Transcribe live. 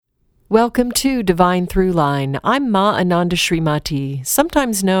Welcome to Divine Throughline. I'm Ma Ananda Srimati,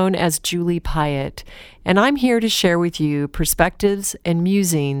 sometimes known as Julie Pyatt, and I'm here to share with you perspectives and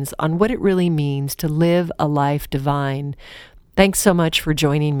musings on what it really means to live a life divine. Thanks so much for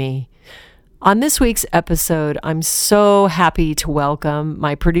joining me. On this week's episode, I'm so happy to welcome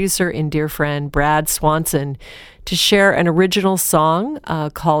my producer and dear friend, Brad Swanson, to share an original song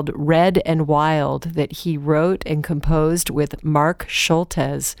called Red and Wild that he wrote and composed with Mark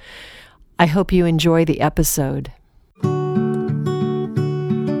Schultes. I hope you enjoy the episode.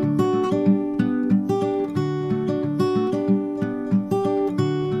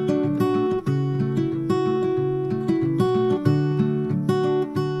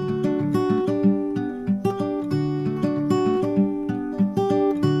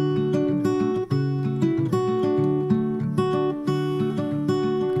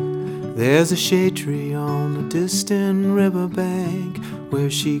 There's a shade tree on a distant riverbank where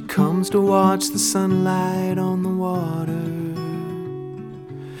she comes to watch the sunlight on the water.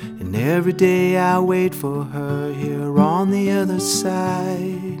 And every day I wait for her here on the other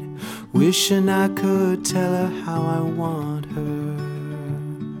side, wishing I could tell her how I want her.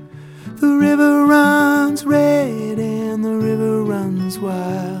 The river runs red and the river runs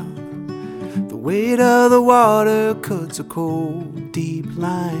wild. The weight of the water cuts a cold, deep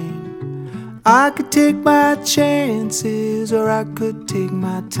line. I could take my chances or I could take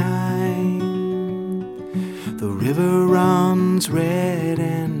my time. The river runs red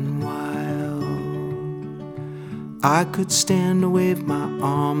and wild. I could stand and wave my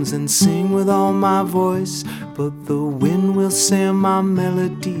arms and sing with all my voice, but the wind will send my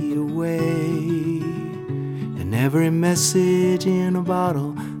melody away. And every message in a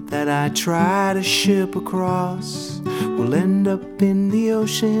bottle that I try to ship across will end up in the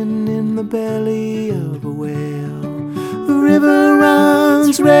ocean in the belly of a whale. The river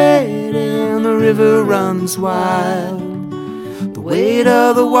runs red and the river runs wild. The weight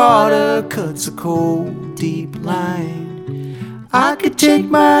of the water cuts a cold, deep line. I could take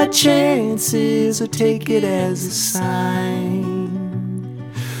my chances or take it as a sign.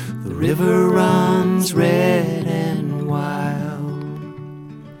 The river runs red and wild.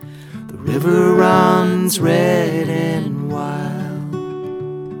 The river runs red and wild.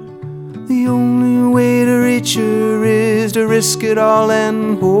 The only way to reach her is to risk it all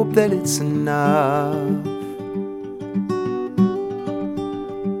and hope that it's enough.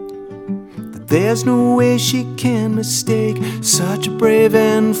 That there's no way she can mistake such a brave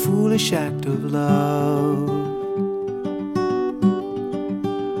and foolish act of love.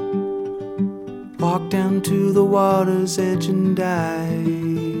 Walk down to the water's edge and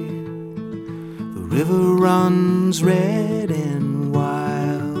dive. The river runs red and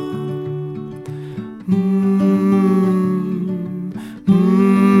wild.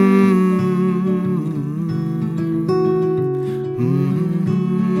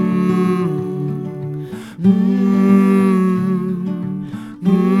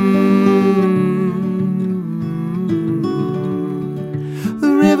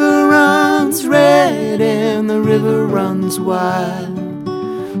 The river runs red and the river runs wild.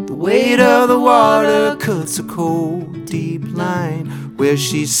 The weight of the water cuts a cold, deep line. Where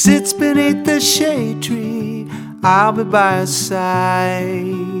she sits beneath the shade tree, I'll be by her side.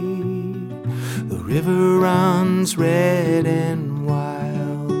 The river runs red and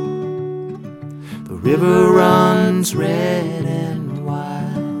wild. The river runs red and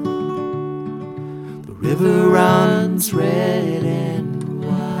wild. The river runs red and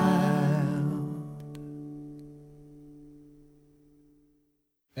wild.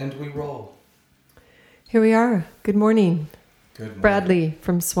 And we roll. Here we are. Good morning. Good morning. Bradley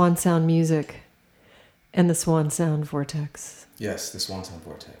from Swan Sound Music and the Swan Sound Vortex. Yes, the Swan Sound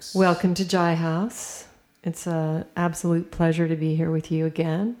Vortex. Welcome to Jai House. It's an absolute pleasure to be here with you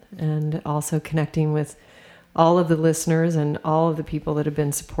again and also connecting with all of the listeners and all of the people that have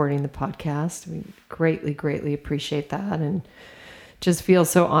been supporting the podcast. We greatly, greatly appreciate that and just feel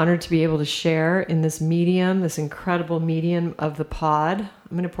so honored to be able to share in this medium, this incredible medium of the pod.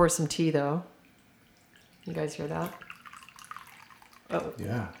 I'm going to pour some tea though. You guys hear that? Oh,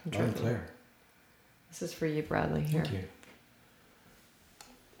 yeah, loud and clear. This is for you, Bradley. Here. Thank you.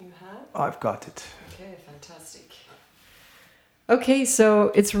 You have? I've got it. Okay, fantastic. Okay,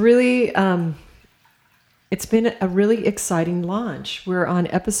 so it's really, it's been a really exciting launch. We're on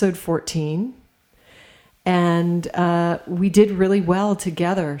episode 14, and we did really well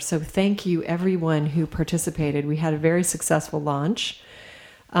together. So thank you, everyone who participated. We had a very successful launch.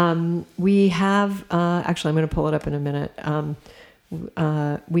 We have, actually, I'm going to pull it up in a minute.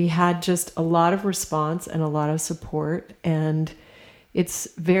 We had just a lot of response and a lot of support, and it's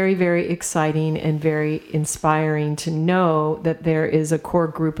very, very exciting and very inspiring to know that there is a core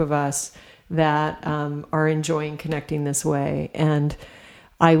group of us that are enjoying connecting this way. And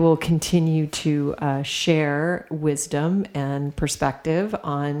I will continue to share wisdom and perspective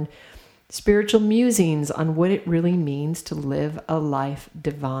on spiritual musings on what it really means to live a life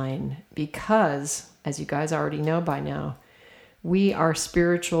divine. Because, as you guys already know by now, we are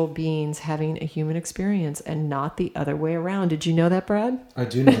spiritual beings having a human experience and not the other way around. Did you know that, Brad? I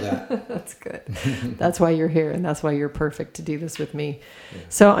do know that. That's good. That's why you're here, and that's why you're perfect to do this with me. Yeah.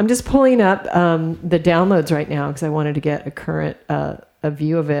 So I'm just pulling up the downloads right now because I wanted to get a current a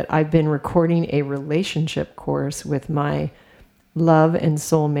view of it. I've been recording a relationship course with my love and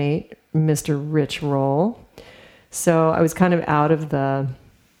soulmate, Mr. Rich Roll. So I was kind of out of the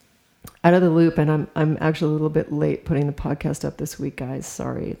loop, and I'm actually a little bit late putting the podcast up this week, guys.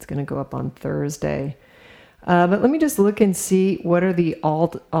 Sorry, it's going to go up on Thursday. But let me just look and see what are the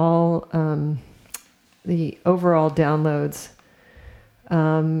the overall downloads.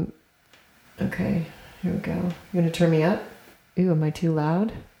 Okay, here we go. You're going to turn me up? Ooh, am I too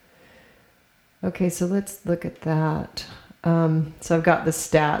loud? Okay, so let's look at that. So I've got the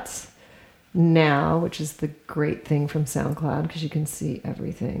stats now, which is the great thing from SoundCloud because you can see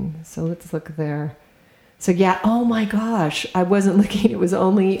everything. So let's look there. So yeah, oh my gosh, I wasn't looking. It was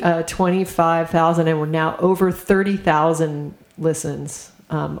only 25,000, and we're now over 30,000 listens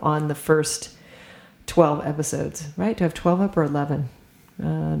on the first 12 episodes, right? Do I have 12 up or 11?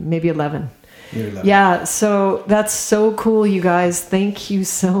 Maybe 11. Yeah, so that's so cool, you guys. Thank you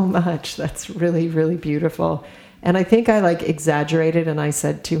so much. That's really, really beautiful. And I think I exaggerated and I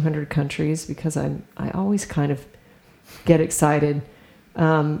said 200 countries because I always kind of get excited.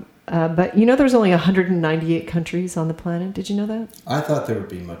 But there's only 198 countries on the planet. Did you know that? I thought there would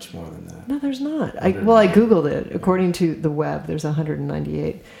be much more than that. No, there's not. I Googled it. According to the web, there's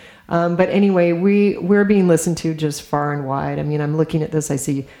 198. But anyway, we're being listened to just far and wide. I mean, I'm looking at this. I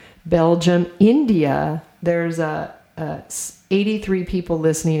see Belgium, India. There's 83 people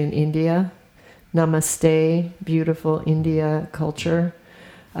listening in India. Namaste, beautiful India culture.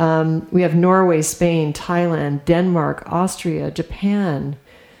 We have Norway, Spain, Thailand, Denmark, Austria, Japan,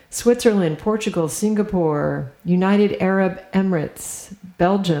 Switzerland, Portugal, Singapore, United Arab Emirates,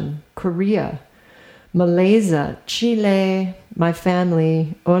 Belgium, Korea, Malaysia, Chile, my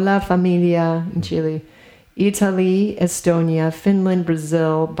family, Hola Familia in Chile, Italy, Estonia, Finland,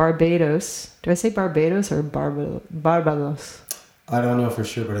 Brazil, Barbados. Do I say Barbados or Barbados? I don't know for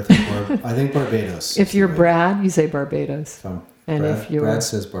sure, but I think Barbados. If you're Brad, you say Barbados. Brad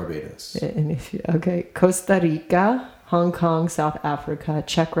says Barbados. And Costa Rica, Hong Kong, South Africa,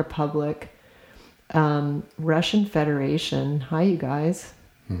 Czech Republic, Russian Federation. Hi, you guys.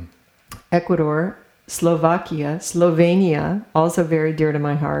 Ecuador, Slovakia, Slovenia, also very dear to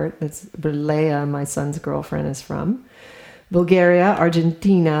my heart. That's where Leia, my son's girlfriend, is from. Bulgaria,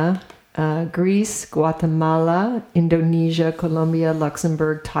 Argentina, Greece, Guatemala, Indonesia, Colombia,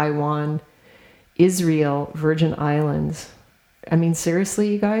 Luxembourg, Taiwan, Israel, Virgin Islands. I mean,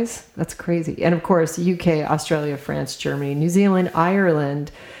 seriously, you guys? That's crazy. And of course, UK, Australia, France, Germany, New Zealand,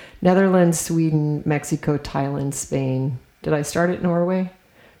 Ireland, Netherlands, Sweden, Mexico, Thailand, Spain. Did I start at Norway?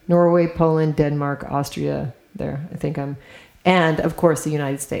 Norway, Poland, Denmark, Austria. There, I think and of course, the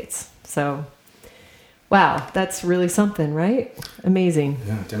United States. So, wow, that's really something, right? Amazing.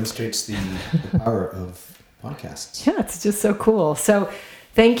 Yeah, it demonstrates the power of podcasts. Yeah, it's just so cool. So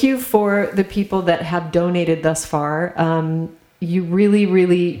thank you for the people that have donated thus far. You really,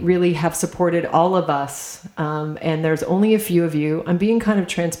 really, really have supported all of us. And there's only a few of you. I'm being kind of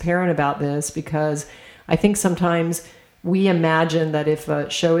transparent about this because I think sometimes we imagine that if a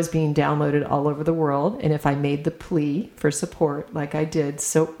show is being downloaded all over the world, and if I made the plea for support, like I did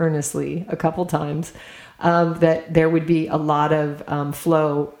so earnestly a couple times, that there would be a lot of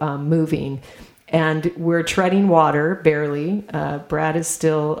flow moving. And we're treading water, barely. Brad is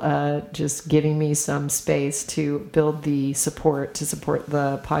still just giving me some space to build the support, to support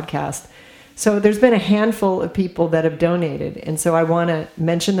the podcast. So there's been a handful of people that have donated. And so I want to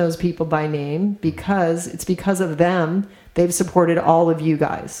mention those people by name because it's because of them they've supported all of you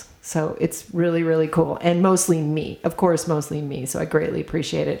guys. So it's really, really cool. And mostly me. Of course, mostly me. So I greatly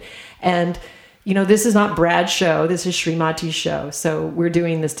appreciate it. And this is not Brad's show. This is Srimati's show. So we're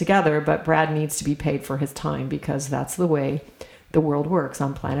doing this together, but Brad needs to be paid for his time because that's the way the world works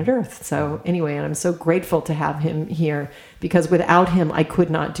on planet Earth. So anyway, and I'm so grateful to have him here because without him, I could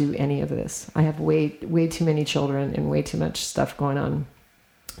not do any of this. I have way too many children and way too much stuff going on.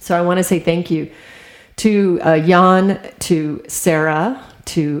 So I want to say thank you to Jan, to Sarah,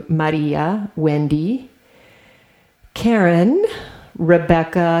 to Maria, Wendy, Karen,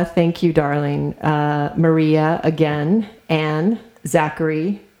 Rebecca, thank you, darling. Maria, again. Anne,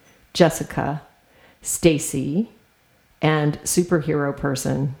 Zachary, Jessica, Stacy, and Superhero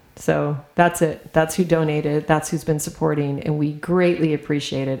Person. So that's it. That's who donated. That's who's been supporting, and we greatly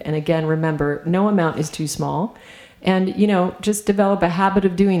appreciate it. And again, remember, no amount is too small. And, just develop a habit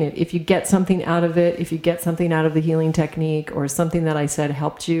of doing it. If you get something out of it, if you get something out of the healing technique or something that I said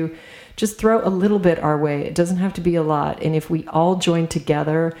helped you, just throw a little bit our way. It doesn't have to be a lot. And if we all join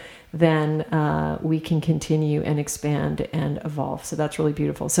together, then we can continue and expand and evolve. So that's really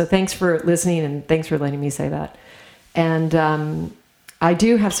beautiful. So thanks for listening, and thanks for letting me say that. And I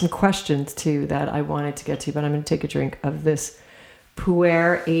do have some questions too that I wanted to get to, but I'm going to take a drink of this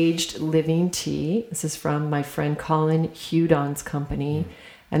Pu'er Aged Living Tea. This is from my friend Colin Hudon's company.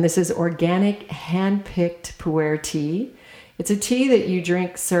 And this is organic, hand-picked Pu'er tea. It's a tea that you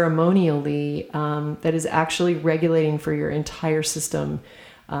drink ceremonially that is actually regulating for your entire system.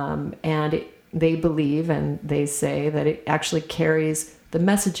 They believe and they say that it actually carries the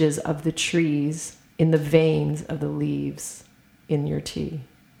messages of the trees in the veins of the leaves in your tea.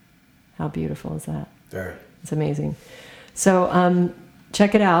 How beautiful is that? Very. It's amazing. So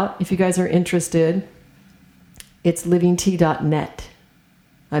check it out if you guys are interested. It's livingtea.net,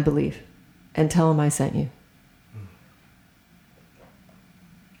 I believe. And tell them I sent you.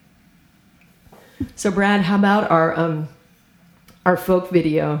 So Brad, how about our folk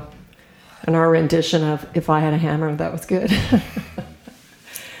video and our rendition of If I Had a Hammer? That was good.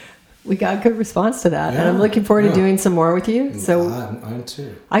 We got a good response to that. Yeah, and I'm looking forward to doing some more with you. So I'm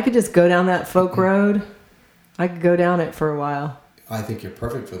too. I could just go down that folk road. I could go down it for a while. I think you're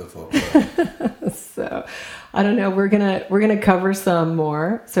perfect for the folk road. So I don't know. We're gonna cover some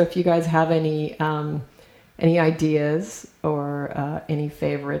more. So if you guys have any ideas or any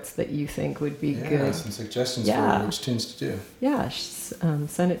favorites that you think would be good, some suggestions for which tunes to do. Yeah,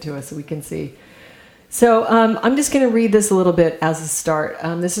 send it to us so we can see. So I'm just going to read this a little bit as a start.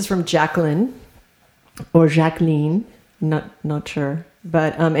 This is from Jacqueline, or Jacqueline, not sure.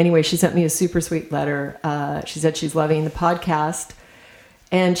 But anyway, she sent me a super sweet letter. She said she's loving the podcast,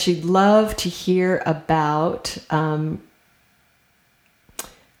 and she'd love to hear about how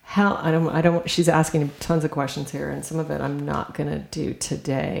I don't. She's asking tons of questions here, and some of it I'm not going to do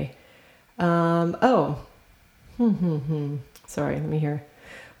today. Sorry, let me hear.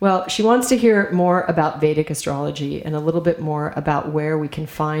 Well, she wants to hear more about Vedic astrology and a little bit more about where we can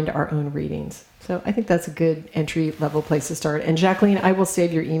find our own readings. So I think that's a good entry-level place to start. And Jacqueline, I will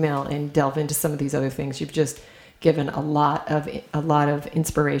save your email and delve into some of these other things. You've just given a lot of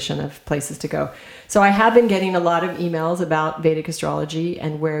inspiration of places to go. So I have been getting a lot of emails about Vedic astrology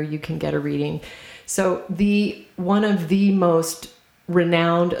and where you can get a reading. So one of the most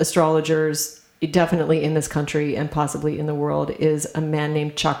renowned astrologers definitely in this country and possibly in the world is a man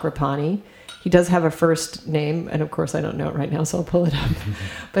named Chakrapani. He does have a first name, and of course I don't know it right now, so I'll pull it up.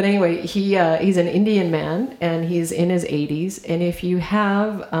 But anyway, he's an Indian man, and he's in his 80s. And if you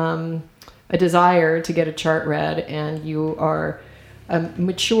have a desire to get a chart read, and you are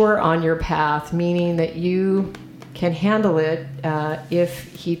mature on your path, meaning that you can handle it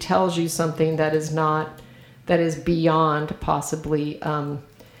if he tells you something that is beyond possibly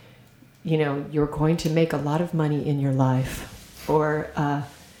you're going to make a lot of money in your life, or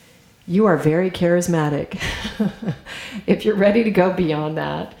you are very charismatic. If you're ready to go beyond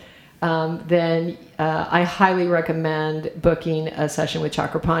that, then I highly recommend booking a session with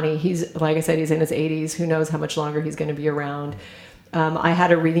Chakrapani. He's, like I said, he's in his 80s. Who knows how much longer he's going to be around. I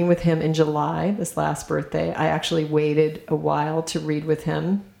had a reading with him in July, this last birthday. I actually waited a while to read with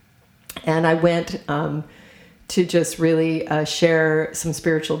him. And I went to just really share some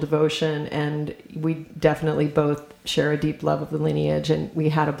spiritual devotion, and we definitely both share a deep love of the lineage, and we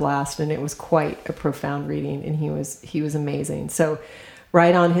had a blast, and it was quite a profound reading, and he was amazing. So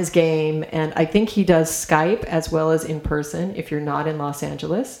right on his game, and I think he does Skype as well as in person if you're not in Los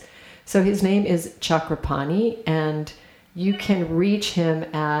Angeles. So his name is Chakrapani, and you can reach him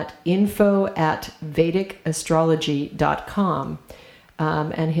at info@vedicastrology.com.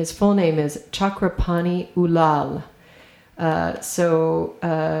 And his full name is Chakrapani Ulal. So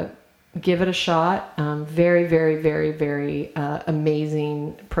give it a shot. Very, very, very, very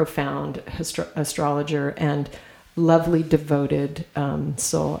amazing, profound astrologer and lovely, devoted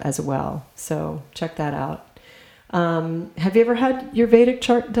soul as well. So check that out. Have you ever had your Vedic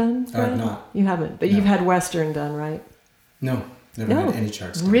chart done? I have not. You haven't, but No. You've had Western done, right? No, never had any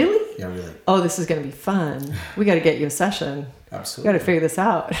charts done. Really? Yeah, really. Oh, this is going to be fun. We got to get you a session. Absolutely. We got to figure this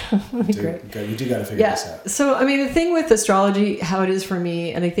out. That'd be great. We do got to figure this out. So, I mean, the thing with astrology, how it is for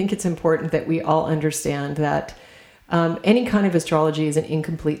me, and I think it's important that we all understand that Any kind of astrology is an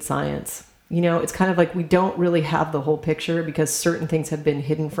incomplete science. It's kind of like we don't really have the whole picture because certain things have been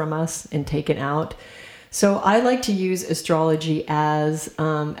hidden from us and taken out. So I like to use astrology as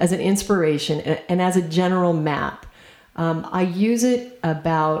an inspiration and as a general map. I use it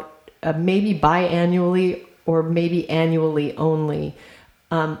about maybe biannually or maybe annually only.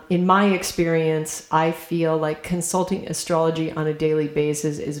 In my experience, I feel like consulting astrology on a daily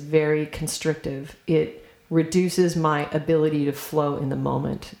basis is very constrictive. It reduces my ability to flow in the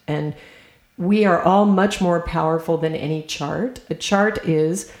moment. And we are all much more powerful than any chart. A chart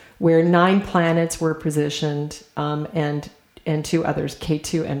is where 9 planets were positioned, and 2 others,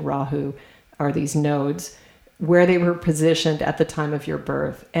 Ketu and Rahu, are these nodes, where they were positioned at the time of your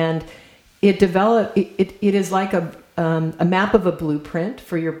birth. And it is like a map of a blueprint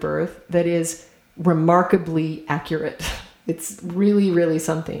for your birth that is remarkably accurate. It's really, really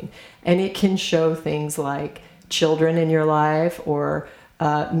something. And it can show things like children in your life or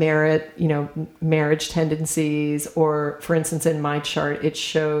marriage tendencies, or for instance, in my chart, it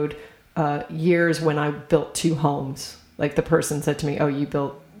showed years when I built 2 homes. Like the person said to me, "Oh, you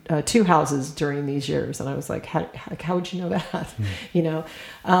built 2 houses during these years," and I was like, "How would you know that?"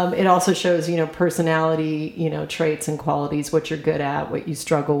 It also shows personality, traits and qualities, what you're good at, what you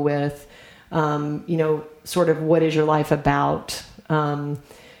struggle with, sort of what is your life about.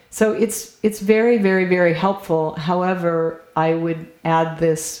 So it's very, very, very helpful. However, I would add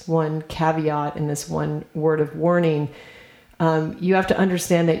this one caveat and this one word of warning. You have to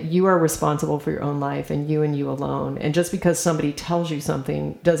understand that you are responsible for your own life and you alone. And just because somebody tells you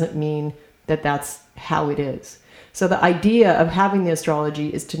something doesn't mean that that's how it is. So the idea of having the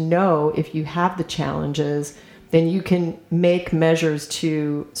astrology is to know if you have the challenges, then you can make measures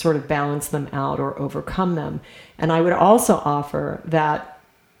to sort of balance them out or overcome them. And I would also offer that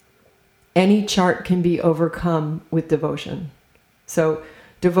any chart can be overcome with devotion. So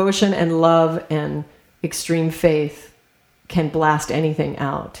devotion and love and extreme faith can blast anything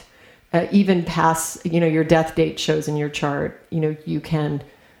out. Even past, your death date shows in your chart, you can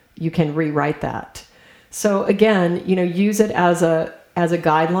rewrite that. So again, use it as a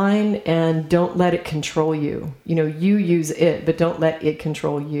guideline and don't let it control you. You use it, but don't let it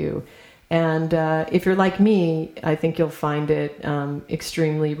control you. And if you're like me, I think you'll find it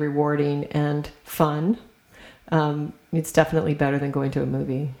extremely rewarding and fun. It's definitely better than going to a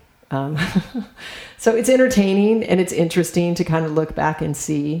movie. So it's entertaining and it's interesting to kind of look back and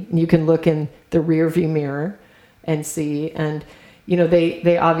see. And you can look in the rear view mirror and see. And,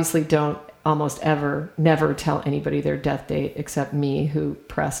 they obviously don't almost never tell anybody their death date except me, who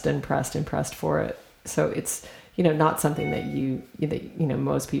pressed for it. So it's not something that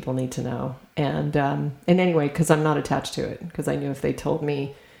most people need to know. And anyway, because I'm not attached to it, because I knew if they told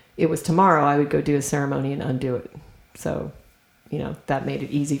me it was tomorrow, I would go do a ceremony and undo it. So, that made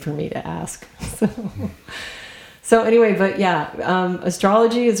it easy for me to ask. So anyway, but yeah,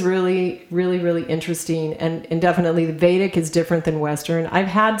 astrology is really, really, really interesting. And definitely the Vedic is different than Western. I've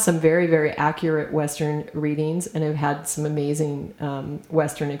had some very, very accurate Western readings and I've had some amazing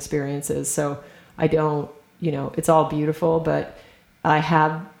Western experiences. So I don't, it's all beautiful, but I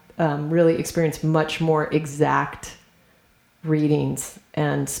have really experienced much more exact readings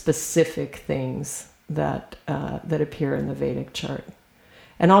and specific things that appear in the Vedic chart.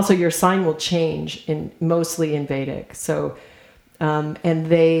 And also your sign will change mostly in Vedic. So, and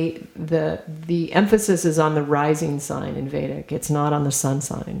the emphasis is on the rising sign in Vedic. It's not on the sun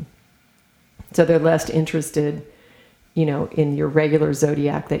sign. So they're less interested, in your regular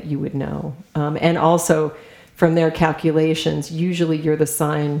zodiac that you would know. And also from their calculations, usually you're the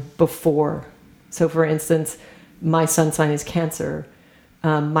sign before. So for instance, my sun sign is Cancer.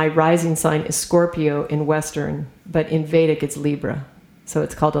 My rising sign is Scorpio in Western, but in Vedic it's Libra. So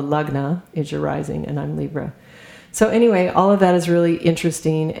it's called a Lagna, is your rising, and I'm Libra. So anyway, all of that is really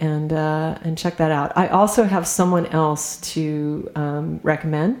interesting, and check that out. I also have someone else to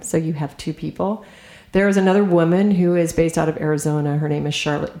recommend. So you have 2 people. There is another woman who is based out of Arizona. Her name is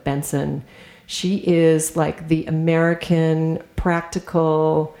Charlotte Benson. She is like the American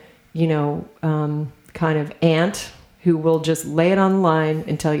practical, kind of aunt who will just lay it on the line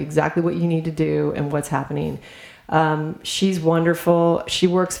and tell you exactly what you need to do and what's happening. She's wonderful. She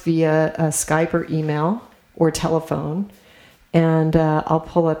works via Skype or email or telephone. And I'll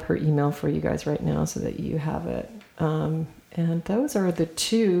pull up her email for you guys right now so that you have it. And those are the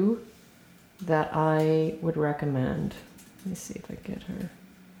 2 that I would recommend. Let me see if I get her.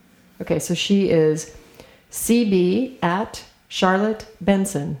 Okay, so she is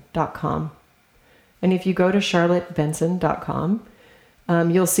cb@charlottebenson.com. And if you go to charlottebenson.com,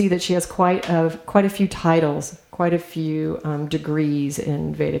 you'll see that she has quite a few titles quite a few degrees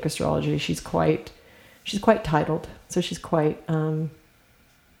in Vedic astrology. She's quite titled, so she's quite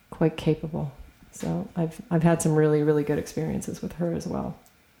capable. So I've had some really, really good experiences with her as well.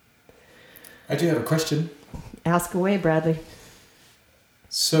 I do have a question. Ask away, Bradley.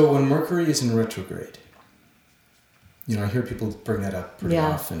 So when Mercury is in retrograde, I hear people bring that up pretty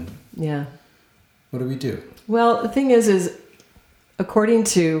often. Yeah. What do we do? Well, the thing is according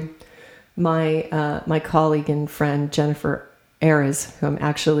to my colleague and friend Jennifer Ayres, who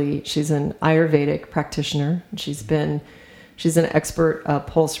she's an Ayurvedic practitioner. She's an expert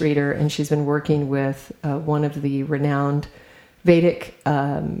pulse reader, and she's been working with one of the renowned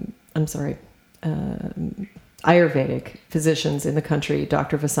Ayurvedic physicians in the country,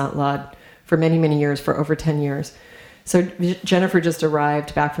 Dr. Vasant Lad, for many, many years, for over 10 years. So Jennifer just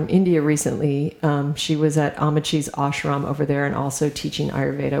arrived back from India recently. She was at Amachi's ashram over there and also teaching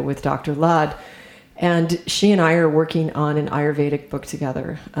Ayurveda with Dr. Lad. And she and I are working on an Ayurvedic book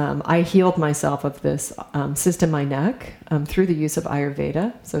together. I healed myself of this cyst in my neck through the use of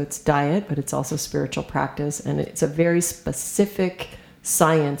Ayurveda. So it's diet, but it's also spiritual practice. And it's a very specific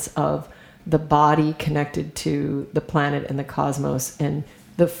science of the body connected to the planet and the cosmos, and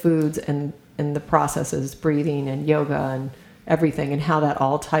the foods and the processes, breathing and yoga and everything, and how that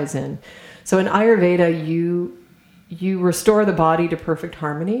all ties in. So in Ayurveda, you restore the body to perfect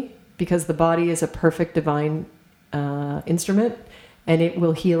harmony, because the body is a perfect divine instrument, and it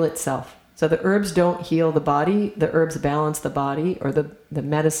will heal itself. So the herbs don't heal the body, the herbs balance the body, or the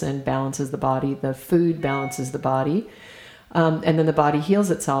medicine balances the body, the food balances the body, and then the body heals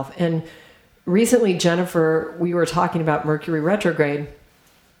itself. And recently, Jennifer, we were talking about Mercury retrograde,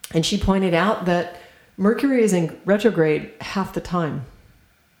 and she pointed out that Mercury is in retrograde half the time.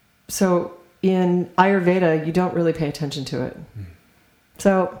 So in Ayurveda, you don't really pay attention to it.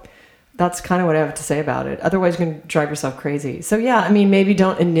 So that's kind of what I have to say about it. Otherwise, you're going to drive yourself crazy. So yeah, maybe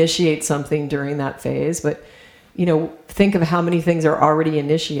don't initiate something during that phase, but think of how many things are already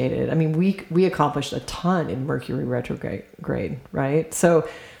initiated. We accomplished a ton in Mercury retrograde, right? So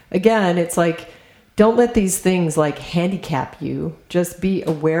again, it's like, don't let these things handicap you. Just be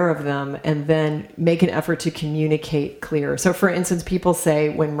aware of them and then make an effort to communicate clear. So for instance, people say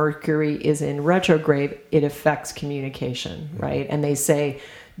when Mercury is in retrograde, it affects communication, right? And they say,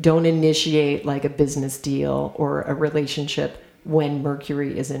 don't initiate a business deal or a relationship when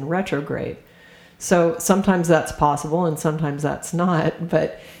Mercury is in retrograde. So sometimes that's possible and sometimes that's not.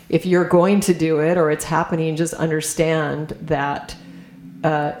 But if you're going to do it or it's happening, just understand that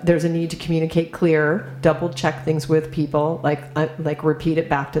there's a need to communicate clear, double check things with people, repeat it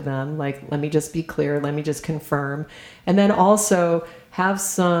back to them. Let me just be clear. Let me just confirm. And then also have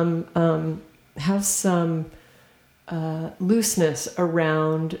some looseness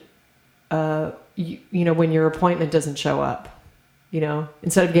around, when your appointment doesn't show up,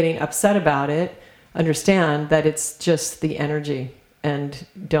 instead of getting upset about it, understand that it's just the energy, and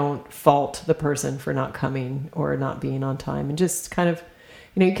don't fault the person for not coming or not being on time, and just kind of,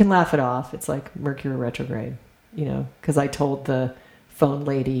 you can laugh it off. It's like Mercury retrograde, because I told the phone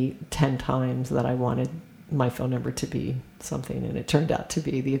lady 10 times that I wanted my phone number to be something, and it turned out to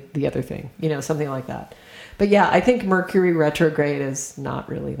be the other thing, something like that. But yeah, I think Mercury retrograde is not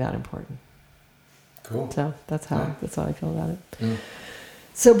really that important. Cool. So that's how I feel about it. Mm.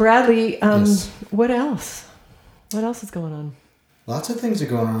 So Bradley, Yes. What else? What else is going on? Lots of things are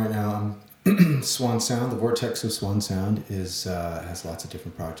going on right now. Swan Sound, the vortex of Swan Sound, has lots of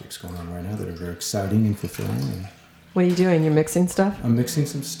different projects going on right now that are very exciting and fulfilling. And what are you doing? You're mixing stuff? I'm mixing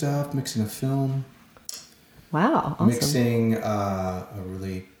some stuff, mixing a film. Wow, awesome. Mixing a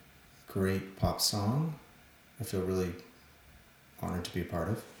really great pop song. I feel really honored to be a part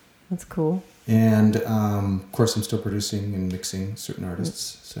of. That's cool. And of course, I'm still producing and mixing certain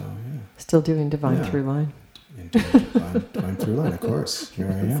artists. So yeah. Still doing Divine Throughline. And doing Divine Throughline, of course. Here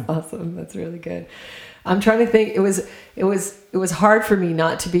I am. That's awesome. That's really good. I'm trying to think. It was hard for me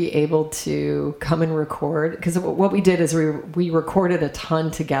not to be able to come and record, because what we did is we recorded a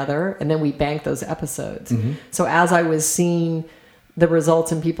ton together, and then we banked those episodes. Mm-hmm. So as I was seeing the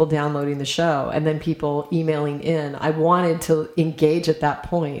results and people downloading the show and then people emailing in, I wanted to engage at that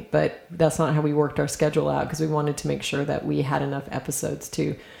point, but that's not how we worked our schedule out, because we wanted to make sure that we had enough episodes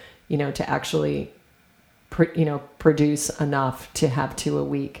to actually produce enough to have 2 a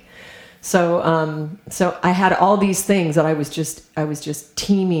week. So I had all these things that I was just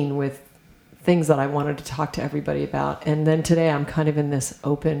teeming with things that I wanted to talk to everybody about. And then today I'm kind of in this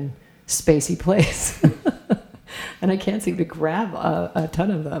open, spacey place. And I can't seem to grab a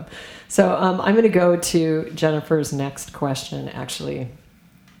ton of them. So I'm going to go to Jennifer's next question, actually.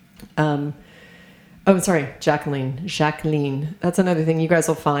 Oh, sorry, Jacqueline. That's another thing you guys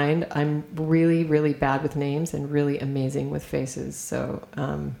will find. I'm really, really bad with names and really amazing with faces. So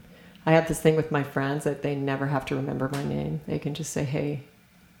I have this thing with my friends that they never have to remember my name. They can just say, hey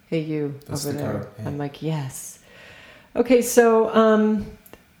you, that's over there. Yeah. I'm like, yes. Okay, so I'm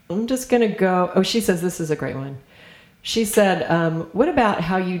just going to go. Oh, she says this is a great one. She said, what about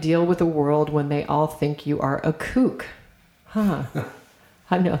how you deal with the world when they all think you are a kook? Huh.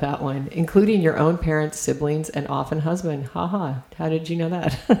 I know that one, including your own parents, siblings, and often husband. Haha. How did you know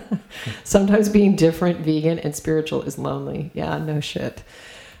that? Sometimes being different, vegan, and spiritual is lonely. Yeah, no shit.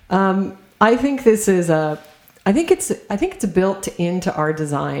 I think this is I think it's built into our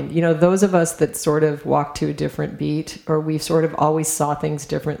design. You know, those of us that sort of walk to a different beat, or we've sort of always saw things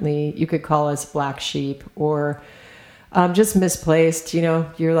differently. You could call us black sheep, or just misplaced. You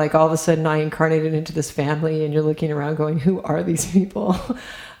know, you're like, all of a sudden I incarnated into this family and you're looking around going, who are these people?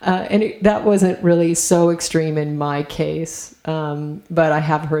 That wasn't really so extreme in my case. But I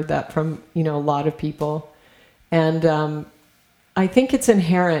have heard that from, you know, a lot of people. And I think it's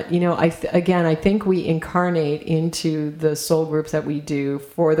inherent, you know, I think we incarnate into the soul groups that we do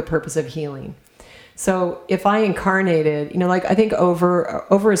for the purpose of healing. So if I incarnated, you know, like I think over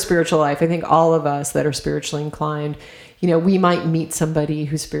a spiritual life, I think all of us that are spiritually inclined, you know, we might meet somebody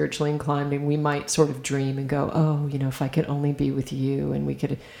who's spiritually inclined and we might sort of dream and go, oh, you know, if I could only be with you and we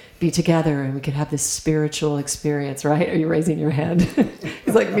could be together and we could have this spiritual experience, right? Are you raising your hand?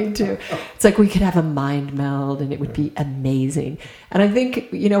 It's like, me too. It's like we could have a mind meld and it would be amazing. And I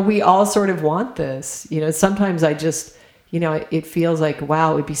think, you know, we all sort of want this. You know, sometimes I just, you know, it feels like,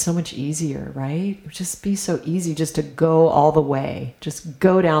 wow, it would be so much easier, right? It would just be so easy just to go all the way, just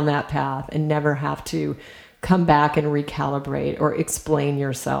go down that path and never have to come back and recalibrate or explain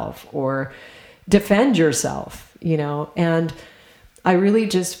yourself or defend yourself, you know? And I really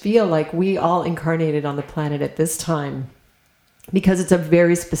just feel like we all incarnated on the planet at this time because it's a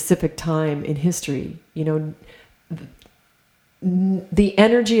very specific time in history. You know, the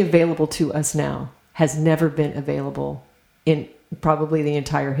energy available to us now has never been available in probably the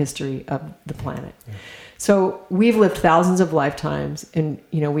entire history of the planet. Yeah. So we've lived thousands of lifetimes and,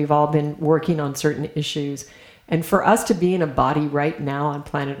 you know, we've all been working on certain issues. And for us to be in a body right now on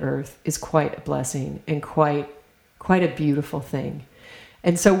planet Earth is quite a blessing and quite a beautiful thing.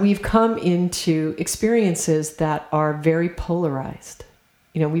 And so we've come into experiences that are very polarized.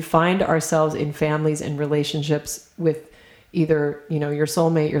 You know, we find ourselves in families and relationships with either, you know, your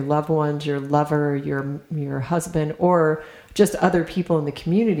soulmate, your loved ones, your lover, your husband, or just other people in the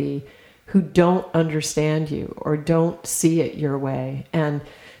community who don't understand you or don't see it your way. And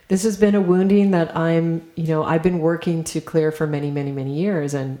this has been a wounding that I've been working to clear for many, many, many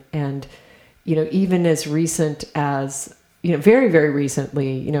years. And, you know, even as recent as, you know, very, very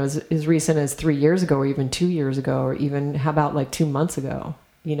recently, you know, as recent as 3 years ago, or even 2 years ago, or even how about like 2 months ago,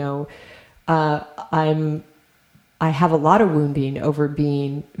 you know, I have a lot of wounding over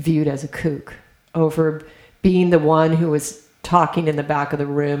being viewed as a kook, over being the one who was talking in the back of the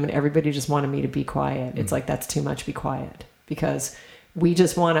room and everybody just wanted me to be quiet. It's like, that's too much, be quiet. Because we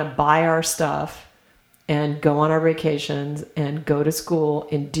just want to buy our stuff and go on our vacations and go to school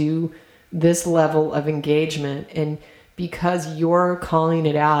and do this level of engagement. And because you're calling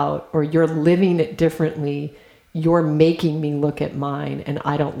it out or you're living it differently, you're making me look at mine, and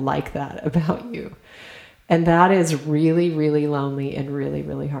I don't like that about you. And that is really, really lonely and really,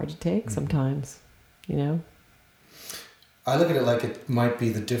 really hard to take sometimes, you know? I look at it like it might be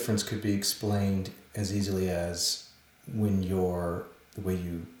the difference could be explained as easily as when the way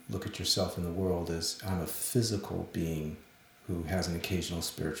you look at yourself in the world is, I'm a physical being who has an occasional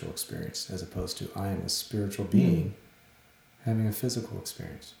spiritual experience, as opposed to I am a spiritual being having a physical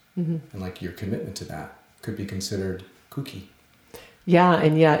experience. Mm-hmm. And like your commitment to that could be considered kooky. Yeah,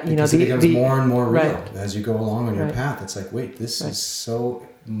 and yet, you know, it becomes more and more real right. as you go along on your path. It's like, wait, this is so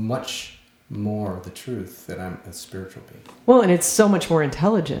much more the truth that I'm a spiritual being. Well, and it's so much more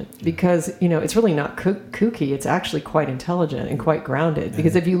intelligent because, you know, it's really not kooky. It's actually quite intelligent and quite grounded.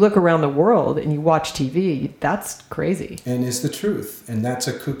 Because if you look around the world and you watch TV, that's crazy. And it's the truth. And that's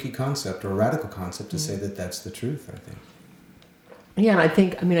a kooky concept or a radical concept to say that that's the truth, I think. Yeah, and I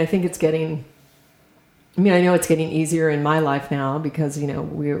think it's getting... I know it's getting easier in my life now because, you know,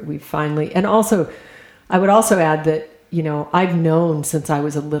 we finally... And also, I would also add that, you know, I've known since I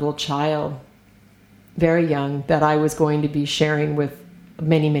was a little child, very young, that I was going to be sharing with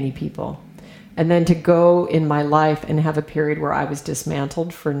many, many people. And then to go in my life and have a period where I was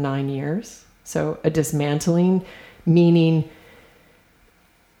dismantled for 9 years. So a dismantling, meaning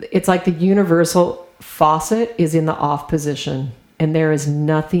it's like the universal faucet is in the off position. and there is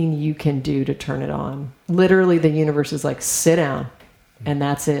nothing you can do to turn it on. Literally, the universe is like, sit down, and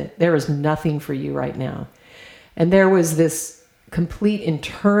that's it. There is nothing for you right now. And there was this complete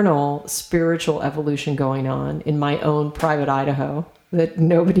internal spiritual evolution going on in my own private Idaho that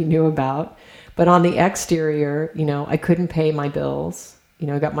nobody knew about. But on the exterior, you know, I couldn't pay my bills. You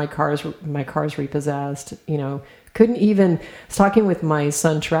know, I got my cars repossessed. You know, couldn't even. I was talking with my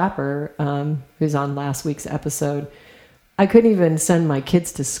son Trapper, who's on last week's episode. I couldn't even send my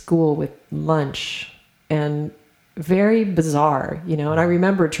kids to school with lunch, and very bizarre, you know. And I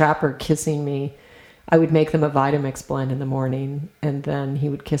remember Trapper kissing me. I would make them a Vitamix blend in the morning, and then he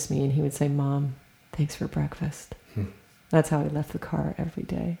would kiss me and he would say, "Mom, thanks for breakfast." That's how he left the car every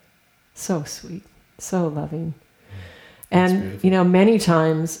day. So sweet, so loving. And, you know, many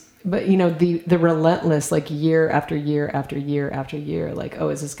times, but, you know, the relentless, like year after year after year after year, like, oh,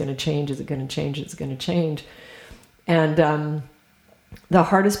 is this going to change? Is it going to change? Is it going to change? And the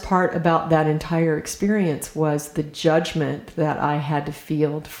hardest part about that entire experience was the judgment that I had to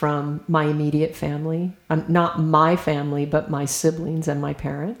field from my immediate family. Not my family, but my siblings and my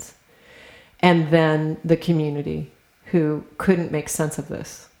parents. And then the community who couldn't make sense of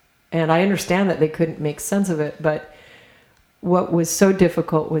this. And I understand that they couldn't make sense of it, but what was so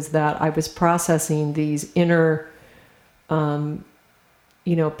difficult was that I was processing these inner,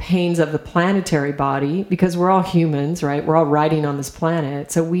 you know, pains of the planetary body, because we're all humans, right? We're all riding on this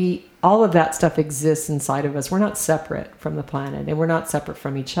planet. So all of that stuff exists inside of us. We're not separate from the planet, and we're not separate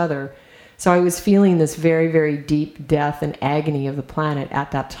from each other. So I was feeling this very, very deep death and agony of the planet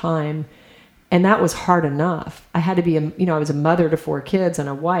at that time. And that was hard enough. I had to be, I was a mother to 4 kids and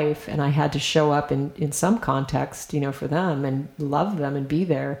a wife, and I had to show up in some context, you know, for them and love them and be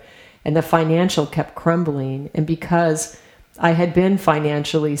there. And the financial kept crumbling. And because I had been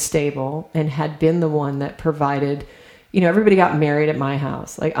financially stable and had been the one that provided, you know, everybody got married at my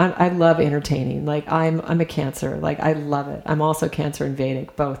house. Like, I love entertaining. Like, I'm a Cancer. Like, I love it. I'm also Cancer and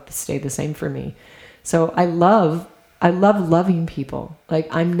Vedic. Both stay the same for me. So I love loving people. Like,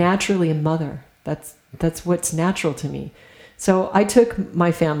 I'm naturally a mother. That's what's natural to me. So I took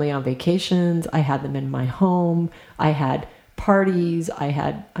my family on vacations. I had them in my home. I had parties.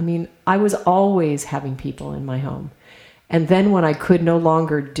 I was always having people in my home. And then when I could no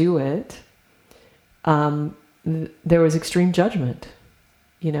longer do it, there was extreme judgment,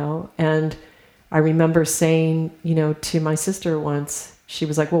 you know. And I remember saying, you know, to my sister once, she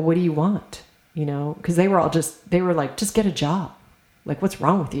was like, "Well, what do you want?" You know, because they were like, "Just get a job. Like, what's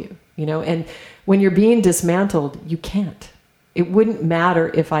wrong with you?" You know, and when you're being dismantled, you can't. It wouldn't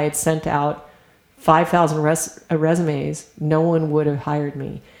matter if I had sent out 5,000 resumes, no one would have hired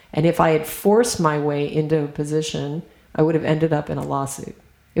me. And if I had forced my way into a position, I would have ended up in a lawsuit.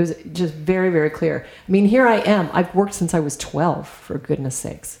 It was just very, very clear. I mean, here I am. I've worked since I was 12, for goodness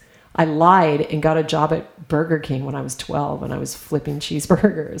sakes. I lied and got a job at Burger King when I was 12 and I was flipping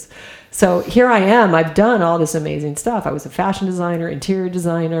cheeseburgers. So here I am. I've done all this amazing stuff. I was a fashion designer, interior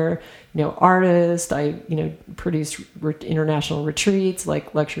designer, you know, artist. I, you know, produced international retreats,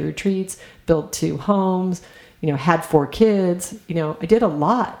 like luxury retreats, built 2 homes, you know, had 4 kids. You know, I did a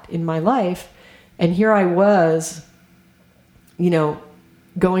lot in my life. And here I was, you know,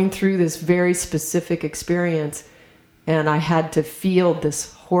 going through this very specific experience, and I had to field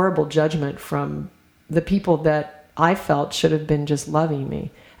this horrible judgment from the people that I felt should have been just loving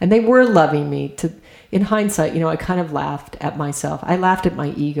me. And they were loving me. In hindsight, you know, I kind of laughed at myself. I laughed at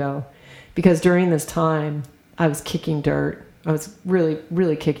my ego, because during this time I was kicking dirt. I was really,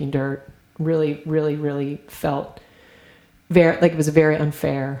 really kicking dirt. Really, really, really felt like it was very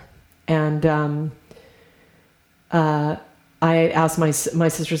unfair. And I asked my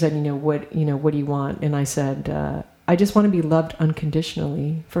sister said, what do you want? And I said, I just want to be loved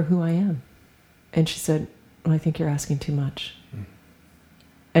unconditionally for who I am. And she said, well, I think you're asking too much.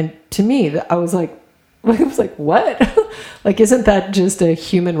 And to me, I was like, what? Like, isn't that just a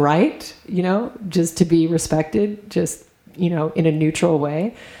human right? You know, just to be respected, just, you know, in a neutral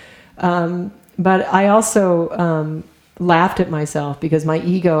way. But I also laughed at myself, because my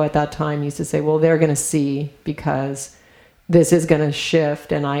ego at that time used to say, well, they're going to see, because this is going to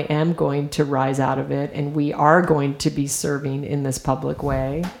shift and I am going to rise out of it, and we are going to be serving in this public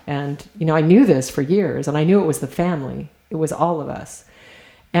way. And, you know, I knew this for years, and I knew it was the family. It was all of us.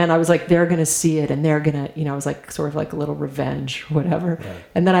 And I was like, they're going to see it, and they're going to, you know, I was like, sort of like a little revenge, whatever. Right.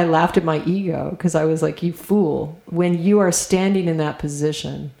 And then I laughed at my ego, because I was like, you fool. When you are standing in that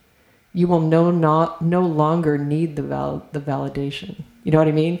position, you will no longer need the validation. You know what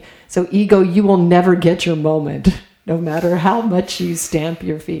I mean? So ego, you will never get your moment, no matter how much you stamp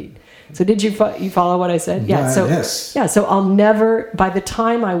your feet. So did you follow what I said? Yeah. So yes. Yeah. So I'll never. By the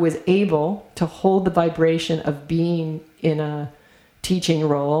time I was able to hold the vibration of being in a teaching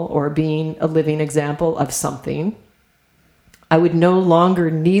role or being a living example of something, I would no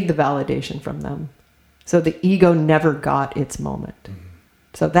longer need the validation from them. So the ego never got its moment. Mm-hmm.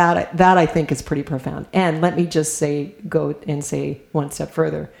 So that I think is pretty profound. And let me just go and say one step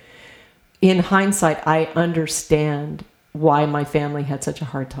further. In hindsight, I understand why my family had such a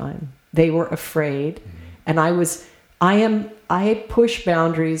hard time. They were afraid, and I push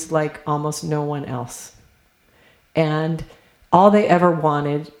boundaries like almost no one else. And all they ever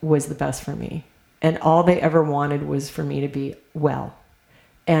wanted was the best for me. And all they ever wanted was for me to be well.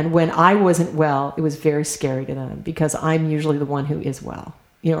 And when I wasn't well, it was very scary to them because I'm usually the one who is well,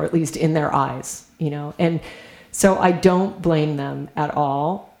 or at least in their eyes, And so I don't blame them at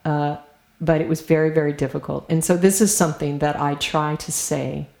all, but it was very, very difficult. And so this is something that I try to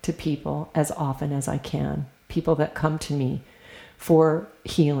say to people as often as I can, people that come to me for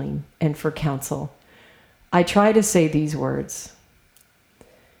healing and for counsel. I try to say these words: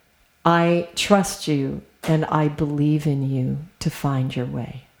 I trust you and I believe in you to find your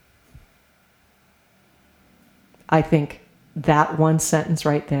way. I think that one sentence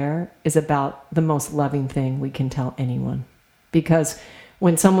right there is about the most loving thing we can tell anyone. Because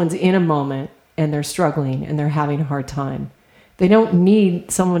when someone's in a moment and they're struggling and they're having a hard time, they don't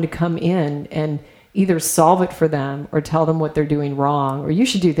need someone to come in and either solve it for them or tell them what they're doing wrong, or you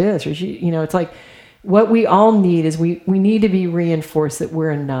should do this, or it's like what we all need is we need to be reinforced that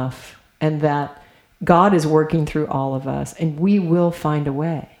we're enough and that God is working through all of us and we will find a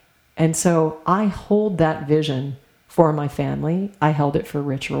way. And so I hold that vision for my family. I held it for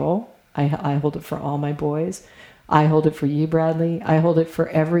Rich Roll. I hold it for all my boys. I hold it for you, Bradley. I hold it for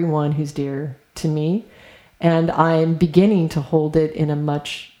everyone who's dear to me. And I'm beginning to hold it in a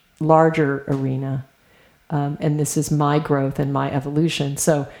much larger arena. And this is my growth and my evolution.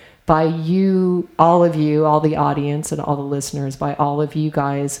 So by you, all the audience and all the listeners, by all of you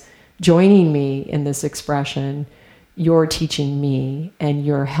guys joining me in this expression, you're teaching me and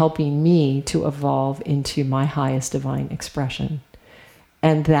you're helping me to evolve into my highest divine expression.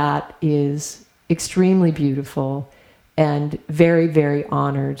 And that is extremely beautiful and very, very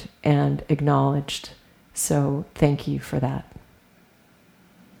honored and acknowledged. So thank you for that.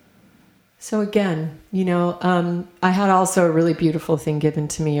 So again, I had also a really beautiful thing given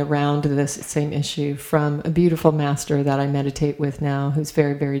to me around this same issue from a beautiful master that I meditate with now, who's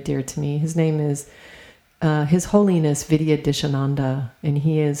very, very dear to me. His name is His Holiness Vidya Dishananda, and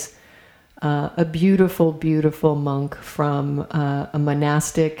he is a beautiful, beautiful monk from a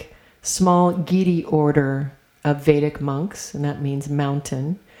monastic, small Giri order of Vedic monks, and that means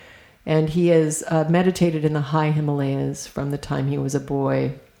mountain. And he has meditated in the high Himalayas from the time he was a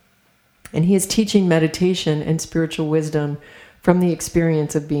boy. And he is teaching meditation and spiritual wisdom from the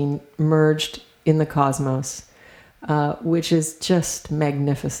experience of being merged in the cosmos, which is just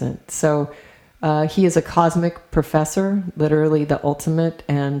magnificent. So he is a cosmic professor, literally the ultimate,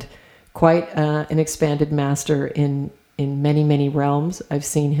 and quite an expanded master in many, many realms. I've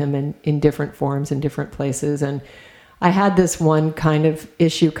seen him in different forms in different places. And I had this one kind of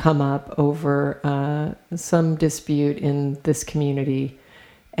issue come up over some dispute in this community.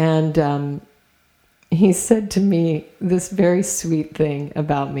 And he said to me this very sweet thing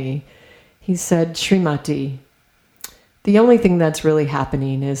about me. He said, Srimati, the only thing that's really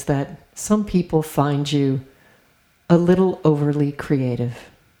happening is that some people find you a little overly creative.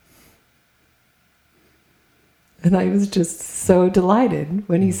 And I was just so delighted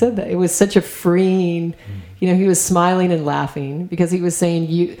when he said that. It was such a freeing, he was smiling and laughing because he was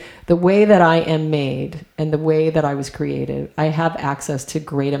saying, the way that I am made and the way that I was created, I have access to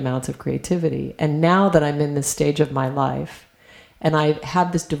great amounts of creativity. And now that I'm in this stage of my life and I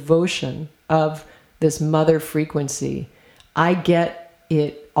have this devotion of this mother frequency, I get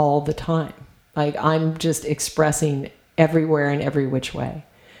it all the time. Like I'm just expressing everywhere in every which way.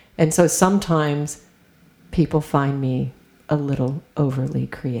 And so sometimes people find me a little overly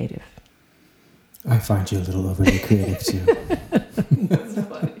creative. I find you a little overly creative too. That's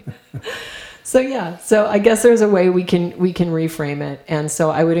funny. So I guess there's a way we can reframe it. And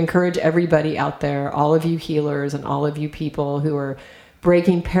so I would encourage everybody out there, all of you healers and all of you people who are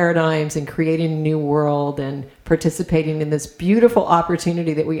breaking paradigms and creating a new world and participating in this beautiful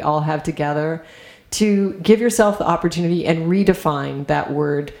opportunity that we all have together, to give yourself the opportunity and redefine that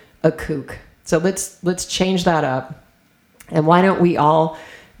word, a kook. So let's change that up. And why don't we all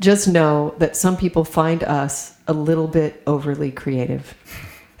just know that some people find us a little bit overly creative.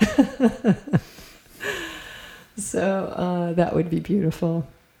 So that would be beautiful.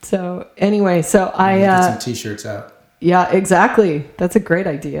 So anyway, so Get some t-shirts out. Yeah, exactly. That's a great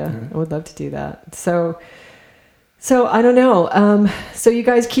idea. I would love to do that. So I don't know. So you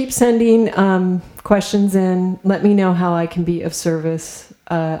guys keep sending questions in. Let me know how I can be of service.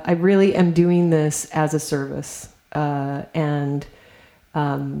 I really am doing this as a service, and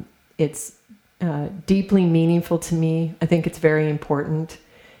it's deeply meaningful to me. I think it's very important.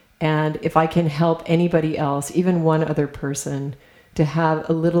 And if I can help anybody else, even one other person, to have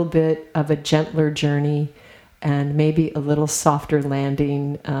a little bit of a gentler journey and maybe a little softer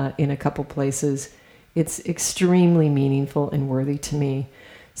landing in a couple places, it's extremely meaningful and worthy to me.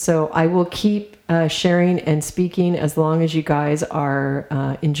 So I will keep sharing and speaking as long as you guys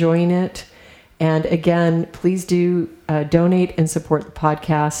are enjoying it. And again, please do donate and support the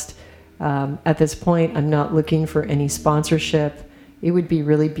podcast. At this point, I'm not looking for any sponsorship. It would be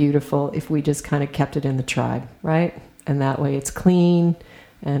really beautiful if we just kind of kept it in the tribe, right? And that way it's clean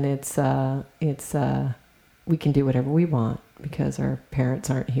and it's we can do whatever we want because our parents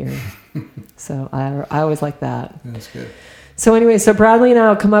aren't here. So I always like that. That's good. So anyway, so Bradley and I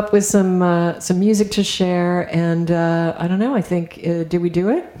will come up with some music to share, and I don't know. I think did we do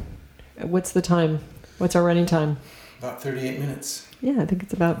it? What's the time? What's our running time? About 38 minutes. Yeah, I think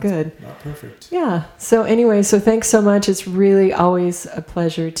it's about good. Not perfect. Yeah. So anyway, so thanks so much. It's really always a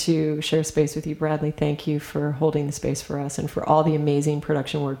pleasure to share space with you, Bradley. Thank you for holding the space for us and for all the amazing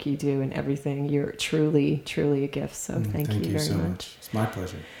production work you do and everything. You're truly, truly a gift. So thank you very so much. It's my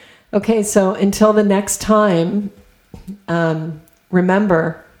pleasure. Okay, so until the next time,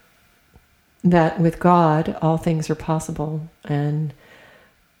 remember that with God, all things are possible. And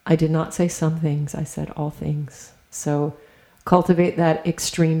I did not say some things, I said all things. So cultivate that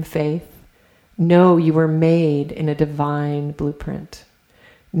extreme faith. Know you were made in a divine blueprint.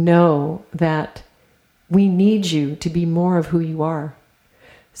 Know that we need you to be more of who you are.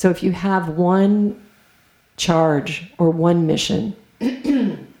 So if you have one charge or one mission,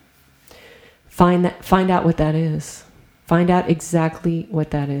 find out what that is. Find out exactly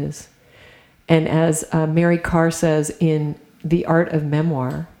what that is. And as Mary Karr says in The Art of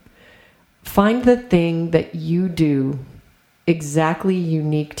Memoir, find the thing that you do exactly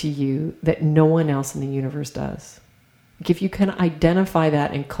unique to you that no one else in the universe does. Like if you can identify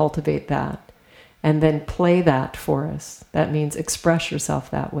that and cultivate that and then play that for us, that means express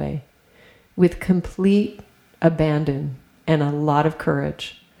yourself that way with complete abandon and a lot of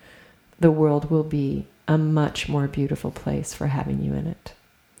courage, the world will be a much more beautiful place for having you in it.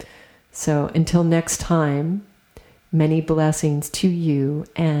 So until next time, many blessings to you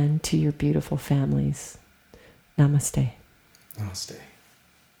and to your beautiful families. Namaste. Namaste.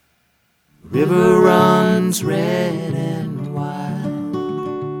 River runs red and white.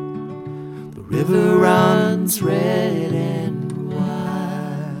 The river runs red and